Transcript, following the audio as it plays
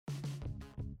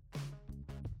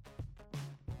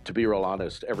to be real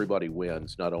honest, everybody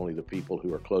wins, not only the people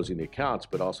who are closing the accounts,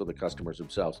 but also the customers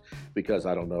themselves. Because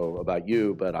I don't know about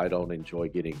you, but I don't enjoy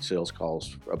getting sales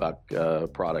calls about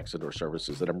products and or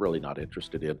services that I'm really not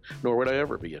interested in, nor would I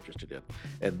ever be interested in.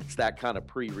 And it's that kind of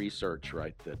pre-research,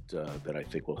 right, that I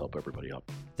think will help everybody out.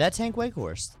 That's Hank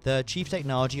Wakehorst, the Chief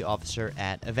Technology Officer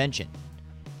at Avention.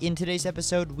 In today's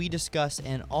episode, we discuss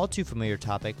an all too familiar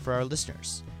topic for our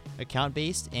listeners: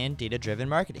 account-based and data-driven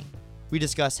marketing. We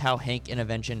discuss how Hank and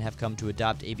Avention have come to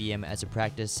adopt ABM as a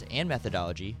practice and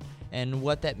methodology, and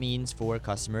what that means for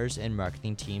customers and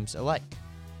marketing teams alike.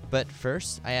 But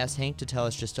first, I asked Hank to tell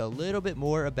us just a little bit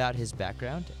more about his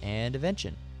background and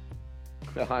Avention.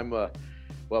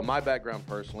 Well, my background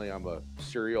personally, I'm a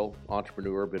serial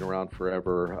entrepreneur, been around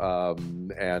forever,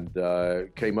 and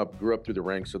grew up through the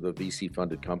ranks of the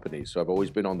VC-funded companies. So I've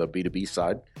always been on the B2B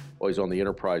side, always on the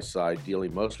enterprise side,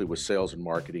 dealing mostly with sales and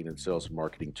marketing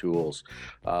tools.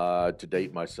 To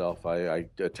date myself, I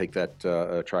take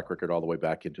that track record all the way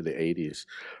back into the 80s.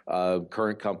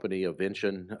 Current company,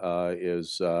 Avention,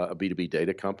 is a B2B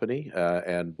data company,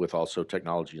 and with also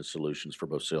technology and solutions for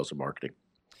both sales and marketing.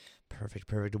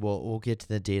 Perfect. We'll get to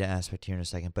the data aspect here in a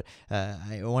second, but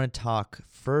I want to talk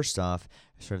first off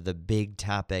sort of the big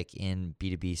topic in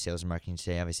B2B sales and marketing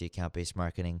today, obviously account-based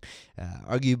marketing.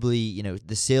 Arguably,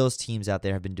 the sales teams out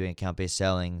there have been doing account-based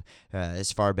selling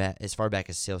as far back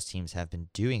as sales teams have been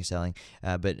doing selling,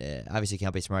 but obviously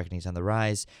account-based marketing is on the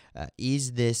rise.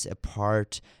 Is this a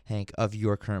part, Hank, of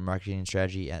your current marketing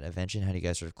strategy at Avention? How do you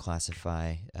guys sort of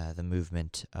classify the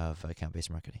movement of account-based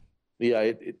marketing? Yeah,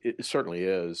 it certainly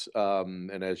is.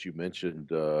 And as you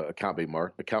mentioned,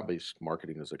 account-based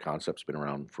marketing as a concept's been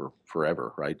around for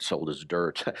forever, right? Sold as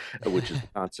dirt, which is the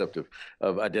concept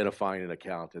of identifying an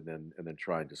account and then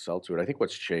trying to sell to it. I think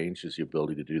what's changed is the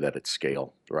ability to do that at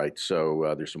scale, right?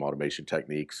 So there's some automation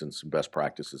techniques and some best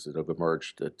practices that have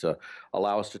emerged that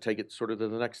allow us to take it sort of to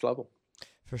the next level.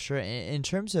 For sure. In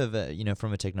terms of,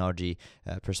 from a technology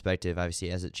perspective,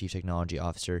 obviously as a chief technology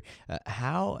officer,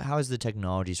 how has the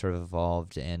technology sort of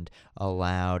evolved and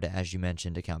allowed, as you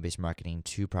mentioned, account-based marketing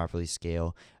to properly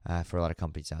scale for a lot of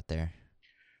companies out there?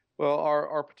 Well,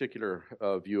 our particular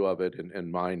view of it,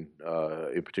 and mine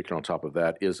in particular on top of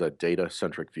that, is a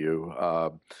data-centric view.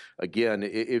 Again,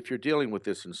 if you're dealing with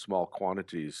this in small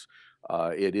quantities,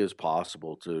 it is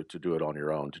possible to do it on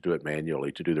your own, to do it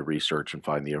manually, to do the research and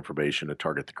find the information and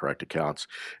target the correct accounts.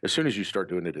 As soon as you start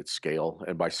doing it at scale,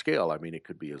 and by scale, I mean it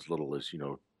could be as little as,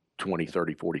 20,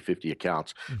 30, 40, 50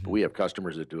 accounts. But Hmm. we have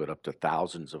customers that do it up to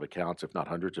thousands of accounts, if not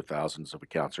hundreds of thousands of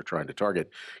accounts they're trying to target.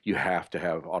 You have to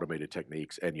have automated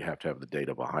techniques and you have to have the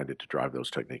data behind it to drive those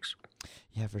techniques.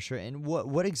 Yeah, for sure. And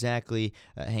what exactly,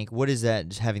 Hank, what is that,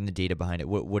 just having the data behind it,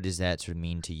 what does that sort of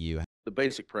mean to you? The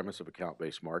basic premise of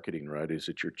account-based marketing, right, is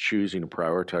that you're choosing and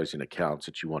prioritizing accounts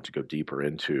that you want to go deeper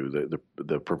into,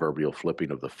 the proverbial flipping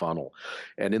of the funnel.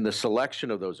 And in the selection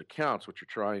of those accounts, what you're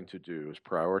trying to do is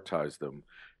prioritize them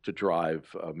to drive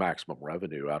maximum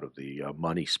revenue out of the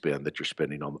money spend that you're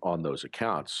spending on those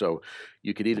accounts. So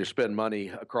you could either spend money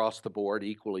across the board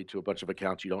equally to a bunch of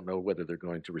accounts you don't know whether they're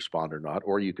going to respond or not,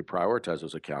 or you could prioritize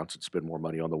those accounts and spend more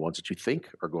money on the ones that you think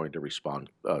are going to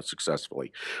respond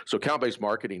successfully. So account-based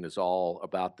marketing is all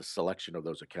about the selection of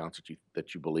those accounts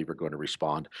that you believe are going to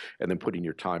respond, and then putting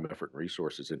your time, effort, and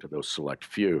resources into those select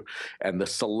few. And the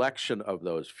selection of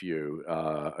those few,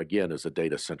 again, is a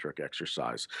data-centric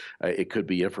exercise. It could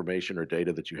be information or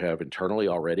data that you have internally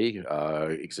already,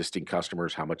 existing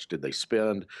customers, how much did they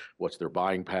spend, what's their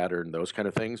buying pattern, those kind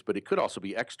of things. But it could also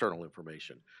be external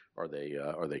information. Are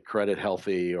they credit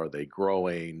healthy? Are they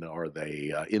growing? Are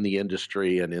they in the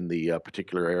industry and in the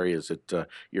particular areas that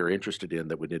you're interested in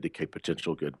that would indicate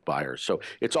potential good buyers? So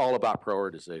it's all about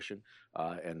prioritization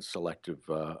and selective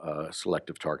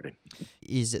targeting.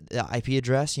 Is it the IP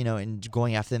address, and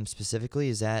going after them specifically,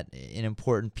 is that an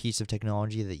important piece of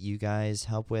technology that you guys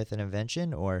help with an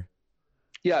Avention, or?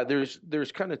 Yeah,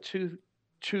 there's kind of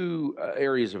two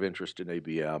areas of interest in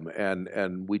ABM,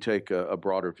 and we take a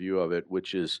broader view of it,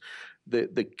 which is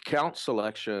the count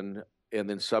selection and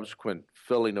then subsequent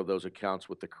filling of those accounts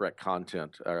with the correct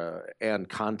content and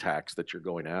contacts that you're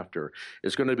going after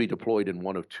is going to be deployed in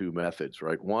one of two methods,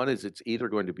 right? One is it's either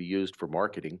going to be used for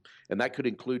marketing, and that could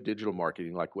include digital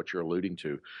marketing like what you're alluding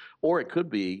to, or it could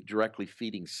be directly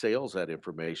feeding sales that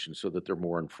information so that they're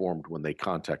more informed when they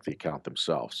contact the account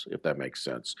themselves, if that makes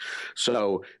sense.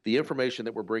 So the information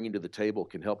that we're bringing to the table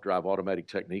can help drive automatic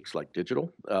techniques like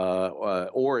digital,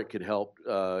 or it could help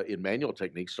in manual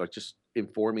techniques like just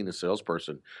informing the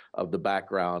salesperson of the back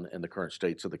background and the current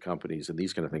states of the companies and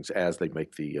these kind of things as they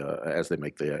make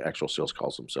the actual sales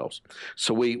calls themselves.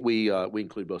 So we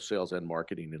include both sales and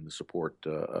marketing in the support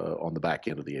on the back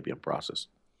end of the ABM process.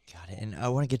 Got it. And I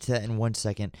want to get to that in one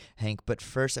second, Hank. But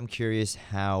first, I'm curious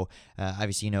how,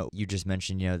 obviously, you just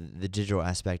mentioned, the digital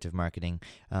aspect of marketing.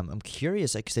 I'm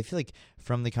curious, because I feel like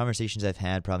from the conversations I've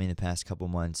had probably in the past couple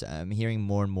months, I'm hearing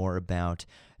more and more about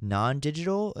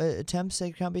non-digital attempts at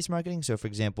account-based marketing. So, for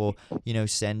example,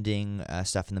 sending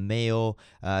stuff in the mail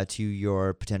to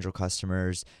your potential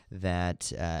customers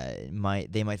that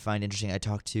they might find interesting. I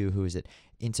talked to, who is it,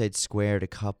 Inside Squared a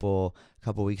couple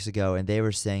weeks ago, and they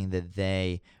were saying that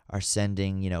they are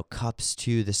sending cups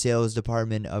to the sales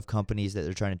department of companies that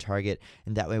they're trying to target,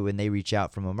 and that way when they reach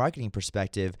out from a marketing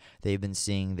perspective, they've been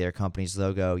seeing their company's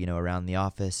logo around the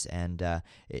office, and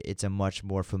it's a much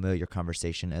more familiar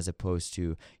conversation as opposed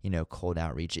to cold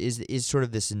outreach. Is sort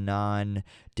of this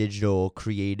non-digital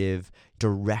creative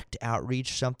direct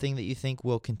outreach something that you think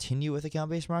will continue with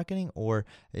account-based marketing, or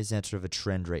is that sort of a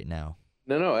trend right now?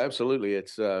 No, absolutely.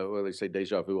 It's they say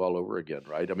deja vu all over again,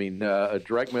 right? I mean,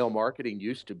 direct mail marketing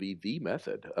used to be the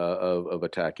method of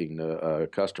attacking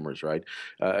customers, right?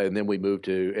 And then we moved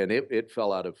to, and it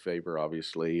fell out of favor,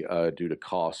 obviously, due to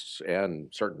costs and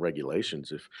certain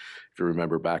regulations. If you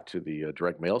remember back to the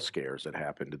direct mail scares that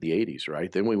happened in the '80s,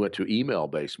 right? Then we went to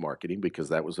email-based marketing because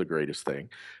that was the greatest thing,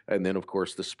 and then of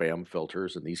course the spam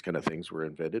filters and these kind of things were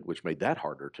invented, which made that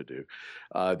harder to do.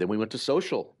 Then we went to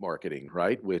social marketing,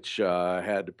 right, which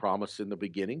had promise in the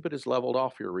beginning, but has leveled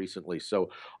off here recently.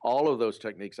 So all of those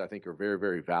techniques, I think, are very,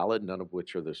 very valid. None of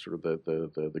which are the sort of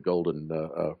the golden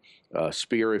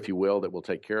spear, if you will, that will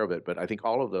take care of it. But I think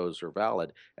all of those are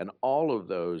valid, and all of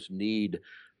those need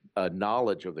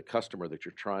knowledge of the customer that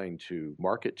you're trying to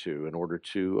market to in order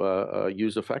to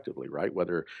use effectively, right?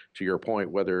 Whether, to your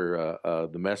point, whether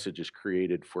the message is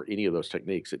created for any of those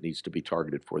techniques, it needs to be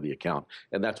targeted for the account.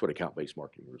 And that's what account-based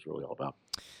marketing is really all about.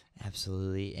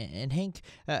 Absolutely. And Hank,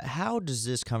 how does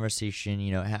this conversation,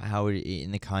 how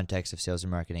in the context of sales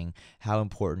and marketing, how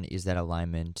important is that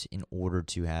alignment in order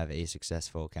to have a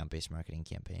successful account-based marketing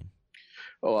campaign?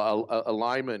 Oh,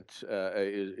 alignment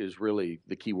is really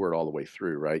the key word all the way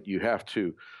through, right? You have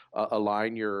to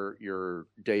align your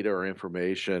data or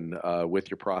information with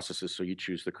your processes so you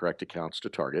choose the correct accounts to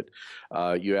target.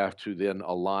 You have to then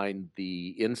align the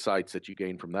insights that you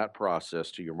gain from that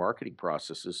process to your marketing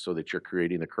processes so that you're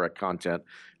creating the correct content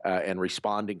and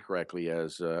responding correctly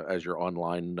as your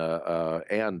online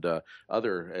and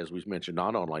other, as we mentioned,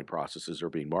 non-online processes are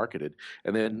being marketed.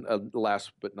 And then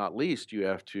last but not least, you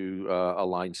have to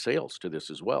align sales to this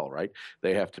as well, right?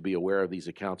 They have to be aware of these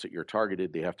accounts that you're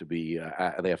targeted. They have to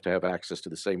have access to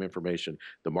the same information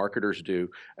the marketers do,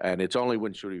 and it's only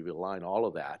when we align all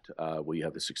of that we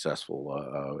have the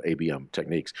successful ABM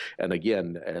techniques. And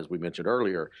again, as we mentioned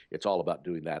earlier, it's all about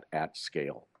doing that at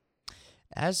scale.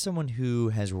 As someone who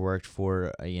has worked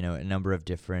for a number of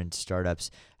different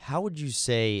startups, how would you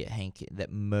say, Hank,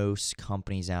 that most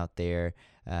companies out there,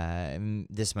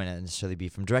 this might not necessarily be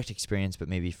from direct experience, but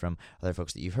maybe from other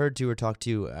folks that you've heard to or talked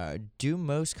to, do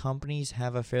most companies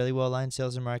have a fairly well-aligned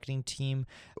sales and marketing team,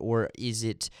 or is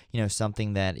it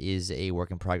something that is a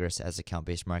work in progress as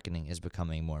account-based marketing is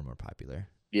becoming more and more popular?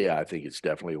 Yeah, I think it's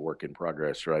definitely a work in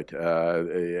progress, right?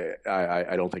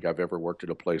 I don't think I've ever worked at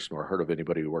a place nor heard of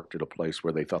anybody who worked at a place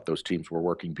where they thought those teams were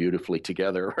working beautifully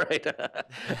together, right?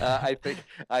 I think,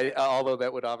 although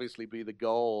that would obviously be the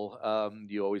goal,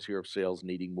 you always hear of sales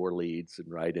needing more leads, and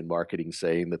right, and marketing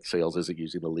saying that sales isn't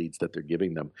using the leads that they're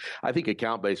giving them. I think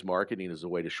account-based marketing is a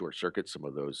way to short circuit some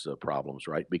of those problems,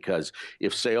 right? Because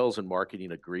if sales and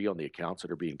marketing agree on the accounts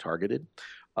that are being targeted,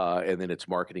 and then it's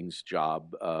marketing's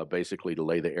job basically to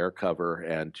lay the air cover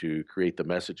and to create the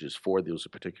messages for those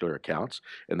particular accounts,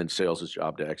 and then sales'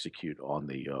 job to execute on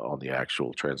the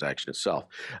actual transaction itself.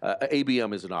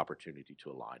 ABM is an opportunity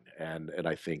to align, and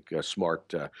I think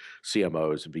smart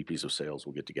CMOs and VPs of sales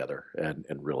will get together and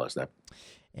realize that.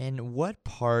 And what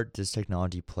part does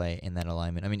technology play in that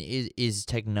alignment? I mean, is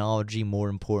technology more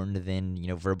important than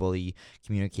verbally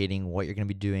communicating what you're going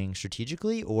to be doing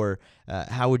strategically, or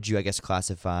how would you, I guess,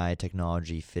 classify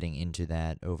technology fitting into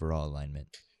that overall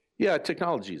alignment? Yeah,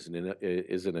 technology is an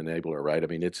enabler, right? I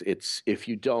mean, it's if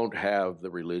you don't have the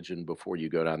religion before you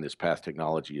go down this path,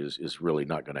 technology is really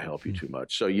not going to help you too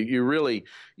much. So you really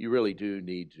do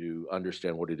need to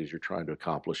understand what it is you're trying to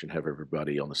accomplish and have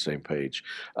everybody on the same page.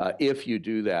 If you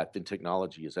do that, then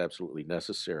technology is absolutely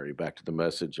necessary. Back to the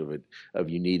message of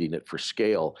you needing it for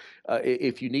scale.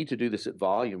 If you need to do this at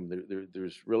volume,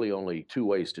 there's really only two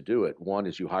ways to do it. One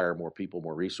is you hire more people,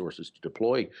 more resources to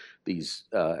deploy these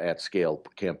at scale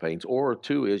campaigns. campaigns, or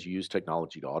two is use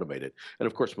technology to automate it. And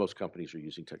of course, most companies are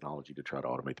using technology to try to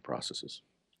automate the processes.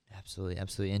 Absolutely,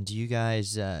 absolutely. And do you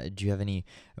guys, do you have any,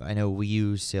 I know we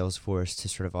use Salesforce to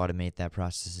sort of automate that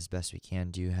process as best we can.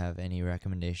 Do you have any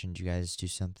recommendation? Do you guys do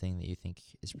something that you think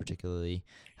is particularly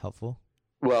helpful?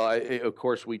 Well, of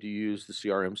course, we do use the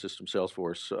CRM system,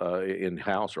 Salesforce, in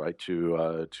house, right,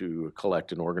 to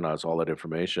collect and organize all that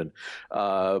information.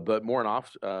 But more and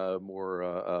off, more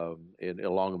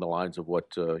along the lines of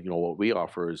what what we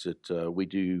offer is that we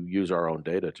do use our own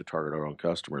data to target our own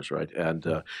customers, right? And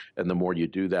the more you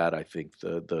do that, I think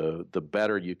the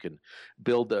better you can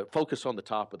build the focus on the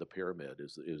top of the pyramid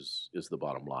is the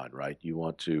bottom line, right? You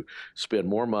want to spend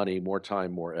more money, more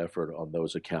time, more effort on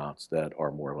those accounts that are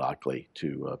more likely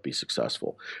to be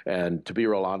successful. And to be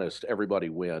real honest, everybody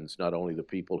wins, not only the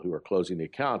people who are closing the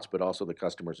accounts, but also the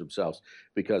customers themselves.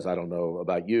 Because I don't know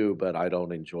about you, but I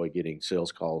don't enjoy getting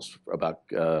sales calls about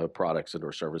products and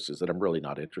or services that I'm really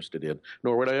not interested in,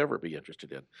 nor would I ever be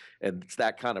interested in. And it's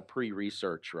that kind of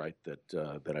pre-research, right,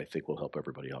 that I think will help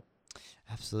everybody out.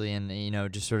 Absolutely. And,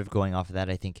 just sort of going off of that,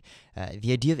 I think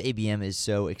the idea of ABM is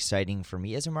so exciting for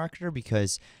me as a marketer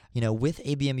because, with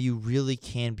ABM, you really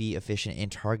can be efficient and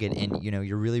target and,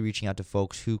 you're really reaching out to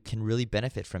folks who can really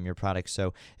benefit from your product.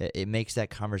 So it makes that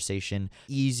conversation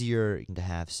easier to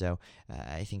have. So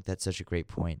I think that's such a great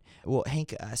point. Well,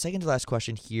 Hank, second to last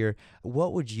question here.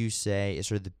 What would you say is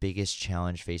sort of the biggest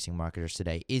challenge facing marketers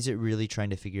today? Is it really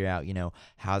trying to figure out,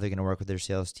 how they're going to work with their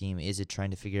sales team? Is it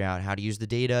trying to figure out how to use the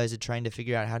data? Is it trying to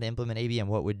figure out how to implement ABM?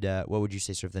 What would you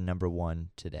say sort of the number one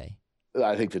today?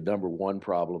 I think the number one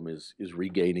problem is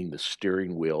regaining the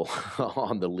steering wheel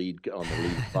on the lead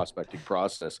prospecting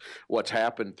process. What's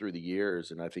happened through the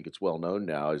years, and I think it's well known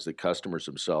now, is that customers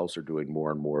themselves are doing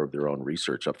more and more of their own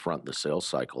research up front in the sales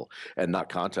cycle and not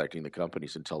contacting the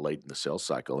companies until late in the sales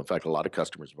cycle. In fact, a lot of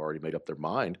customers have already made up their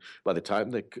mind by the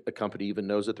time a company even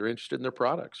knows that they're interested in their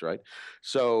products, right?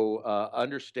 So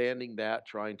understanding that,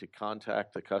 trying to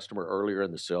contact the customer earlier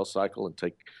in the sales cycle and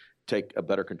take a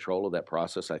better control of that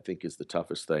process, I think, is the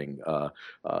toughest thing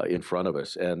in front of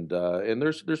us. And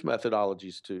there's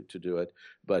methodologies to do it,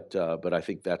 but I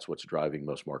think that's what's driving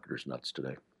most marketers nuts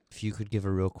today. If you could give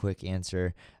a real quick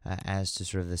answer as to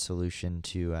sort of the solution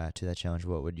to that challenge,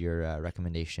 what would your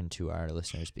recommendation to our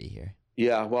listeners be here?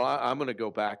 Yeah, well, I'm going to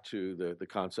go back to the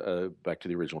concept, back to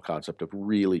the original concept of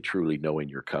really truly knowing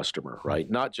your customer, right?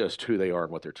 Not just who they are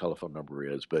and what their telephone number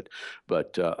is, but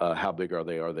how big are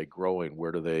they? Are they growing?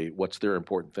 What's their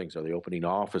important things? Are they opening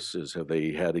offices? Have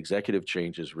they had executive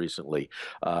changes recently?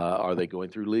 Are they going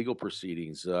through legal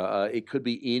proceedings? It could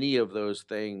be any of those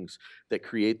things that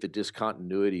create the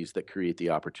discontinuities that create the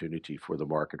opportunity for the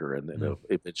marketer and then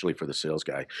eventually for the sales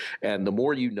guy. And the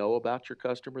more you know about your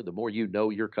customer, the more you know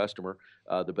your customer,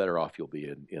 the better off you'll be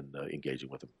in engaging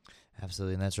with them.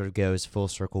 Absolutely, and that sort of goes full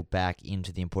circle back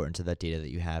into the importance of that data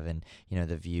that you have and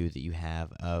the view that you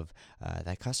have of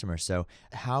that customer. So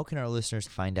how can our listeners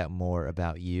find out more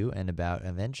about you and about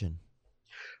Avention?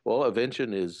 Well,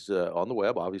 Avention is on the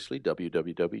web, obviously,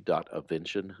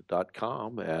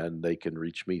 www.avention.com, and they can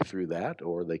reach me through that,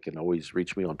 or they can always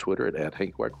reach me on Twitter at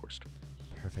Hank Weghorst.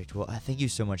 Perfect. Well, thank you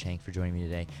so much, Hank, for joining me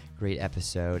today. Great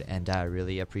episode, and I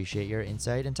really appreciate your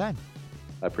insight and time.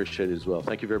 I appreciate it as well.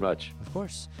 Thank you very much. Of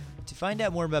course. To find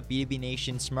out more about B2B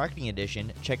Nation's Marketing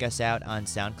Edition, check us out on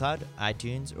SoundCloud,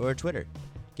 iTunes, or Twitter.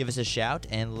 Give us a shout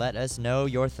and let us know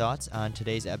your thoughts on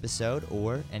today's episode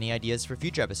or any ideas for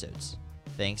future episodes.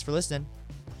 Thanks for listening.